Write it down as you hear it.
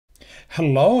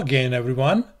Hello again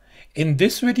everyone. In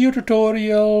this video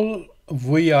tutorial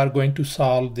we are going to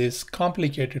solve this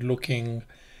complicated looking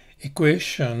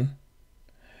equation.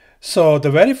 So the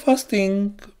very first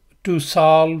thing to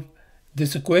solve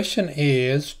this equation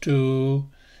is to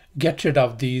get rid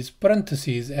of these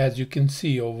parentheses, as you can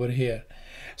see over here.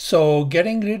 So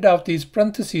getting rid of these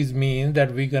parentheses means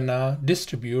that we're gonna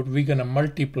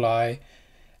multiply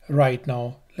right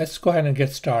now. Let's go ahead and get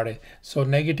started. So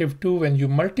 -2, when you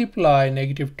multiply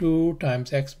 -2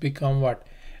 times x become what?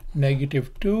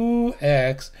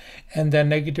 -2x, and then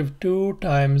 -2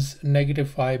 times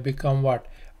 -5 become what?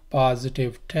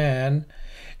 +10.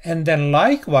 And then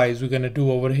likewise we're going to do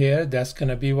over here, that's going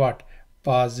to be what?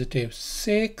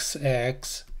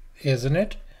 +6x, isn't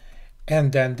it?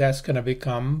 And then that's going to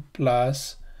become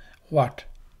plus what?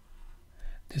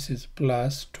 This is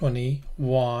plus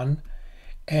 21.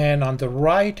 And on the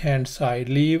right hand side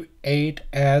leave 8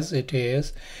 as it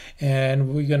is,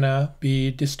 and we're gonna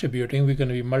be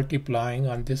multiplying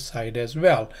on this side as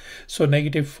well. So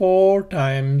 -4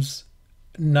 times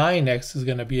 9x is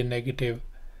going to be a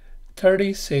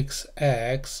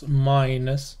 -36x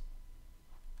minus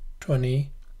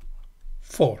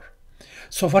 24.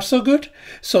 So far so good.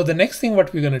 So the next thing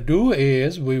what we're going to do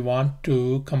is we want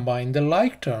to combine the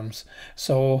like terms.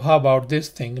 So how about this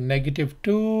thing?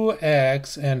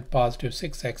 -2x and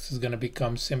 +6x is going to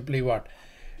become simply what?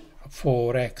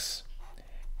 4x.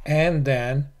 And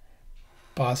then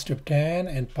 +10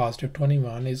 and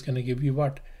 +21 is going to give you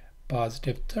what?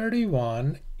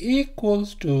 +31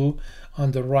 equals to,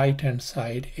 on the right hand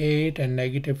side, 8 and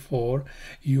 -4.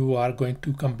 You are going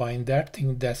to combine that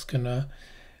thing. That's gonna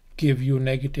give you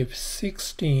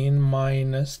 -16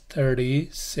 minus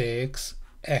 36x.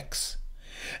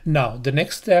 Now the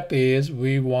next step is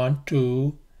we want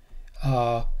to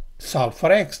solve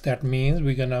for x. That means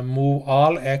we're gonna move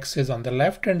all x's on the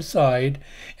left hand side,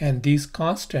 and these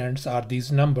constants are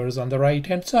these numbers on the right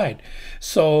hand side.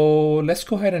 So let's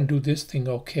go ahead and do this thing.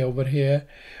 Okay, over here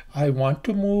I want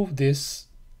to move this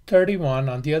 31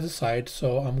 on the other side,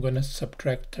 so I'm going to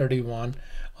subtract 31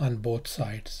 on both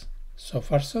sides. So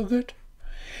far so good.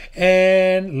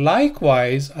 And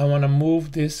likewise I want to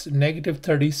move this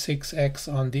 -36x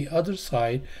on the other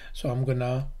side, so I'm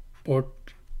gonna put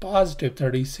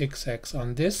 +36x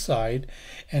on this side,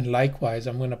 and likewise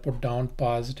I'm going to put down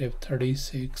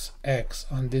 +36x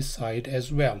on this side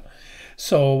as well.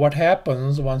 So what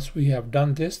happens once we have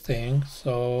done this thing,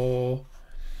 so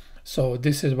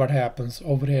this is what happens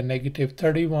over here.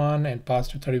 -31 and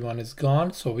 +31 is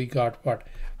gone, so we got what?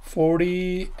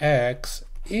 40x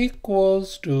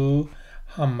equals to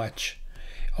how much?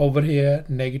 Over here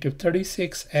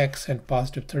 -36x and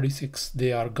 +36,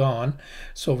 they are gone,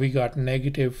 so we got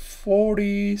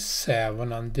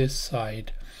 -47 on this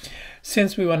side.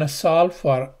 Since we want to solve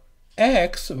for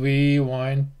x, we're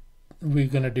going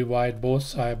to divide both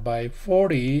sides by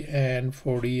 40 and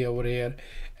 40 over here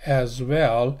as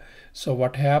well. So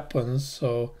what happens?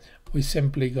 So we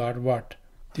simply got what?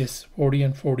 This 40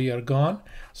 and 40 are gone,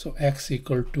 so x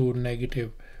equal to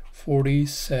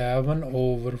 -47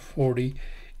 over 40.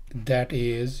 That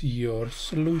is your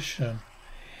solution.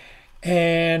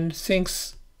 And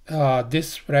since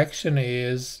this fraction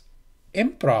is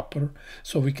improper,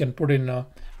 so we can put in a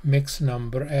mixed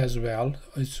number as well.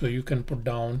 So you can put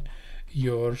down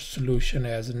your solution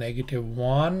as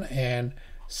 -1 and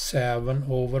 7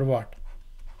 over what?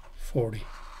 40.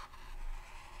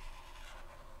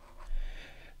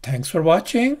 Thanks for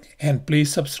watching, and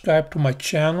please subscribe to my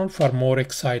channel for more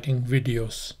exciting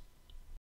videos.